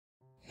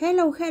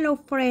Hello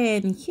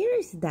friend, here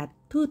is that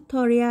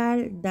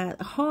tutorial that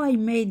how I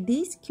made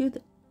this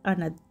cute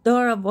and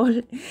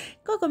adorable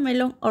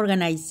Cocomelon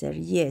Organizer.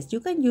 Yes, you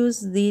can use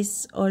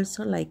this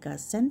also like a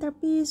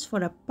centerpiece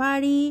for a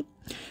party.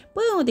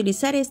 Pueden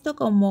utilizar esto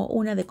como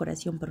una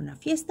decoración para una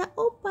fiesta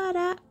o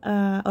para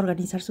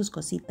organizar sus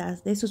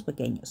cositas de sus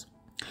pequeños.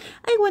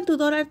 I went to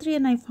Dollar Tree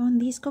and I found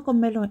these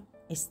Cocomelon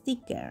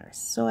stickers.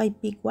 So I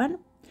picked one.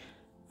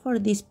 For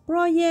this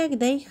project,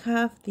 they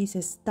have these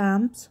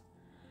stamps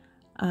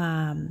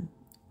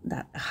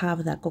that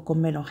have the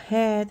Cocomelon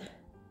head.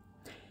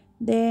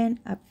 Then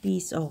a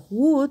piece of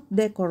wood,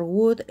 decor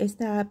wood,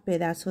 este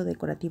pedazo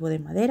decorativo de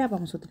madera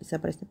vamos a utilizar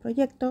para este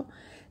proyecto.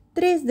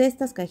 3 de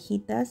estas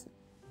cajitas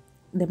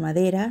de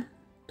madera,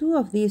 2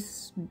 of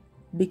these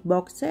big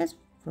boxes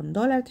from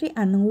Dollar Tree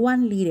and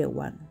 1 little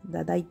one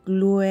that I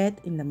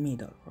glued in the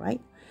middle, right?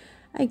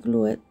 I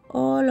glued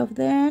all of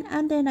them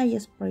and then I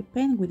spray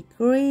paint with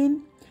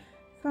green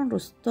from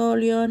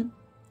Rust-Oleum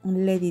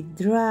and let it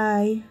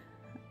dry.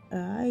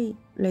 I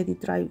let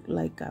it dry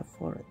like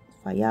for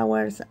 5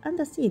 hours and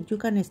that's it. You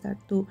can start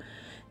to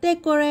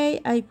decorate.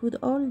 I put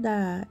all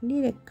the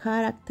little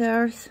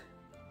characters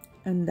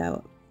and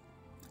the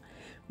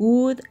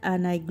wood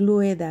and I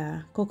glued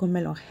the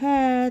Cocomelon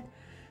head.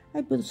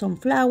 I put some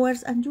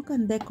flowers and you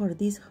can decorate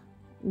this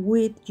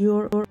with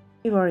your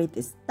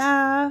favorite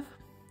stuff.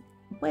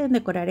 Pueden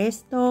decorar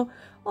esto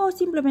o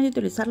simplemente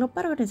utilizarlo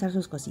para organizar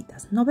sus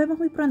cositas. Nos vemos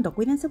muy pronto.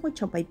 Cuídense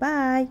mucho. Bye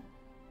bye.